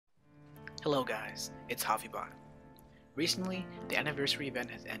Hello guys, it's Havibot. Recently, the anniversary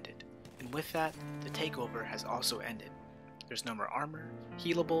event has ended, and with that, the takeover has also ended. There's no more armor,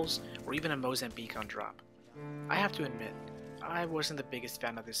 healables, or even a Mozambique on drop. I have to admit, I wasn't the biggest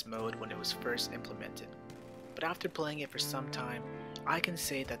fan of this mode when it was first implemented, but after playing it for some time, I can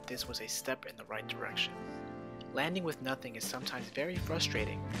say that this was a step in the right direction. Landing with nothing is sometimes very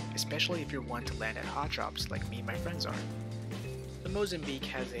frustrating, especially if you're one to land at hot drops like me and my friends are. The Mozambique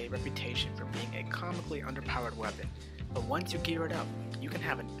has a reputation for being a comically underpowered weapon, but once you gear it up, you can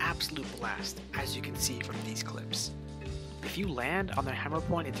have an absolute blast, as you can see from these clips. If you land on the hammer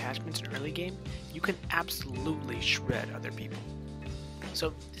point attachments in early game, you can absolutely shred other people.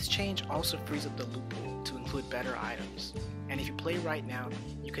 So this change also frees up the loot pool to include better items, and if you play right now,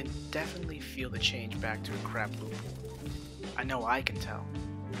 you can definitely feel the change back to a crap loot pool. I know I can tell.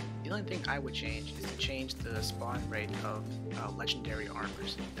 The only thing I would change is to change the spawn rate of legendary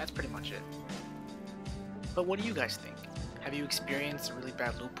armors. That's pretty much it. But what do you guys think? Have you experienced a really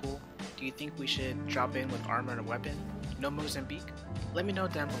bad loot pool? Do you think we should drop in with armor and a weapon? No Mozambique? Let me know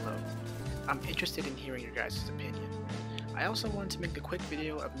down below. I'm interested in hearing your guys' opinion. I also wanted to make a quick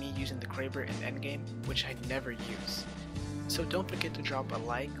video of me using the Kraber in endgame, which I never use. So don't forget to drop a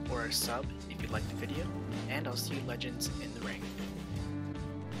like or a sub if you liked the video, and I'll see you legends in the ring.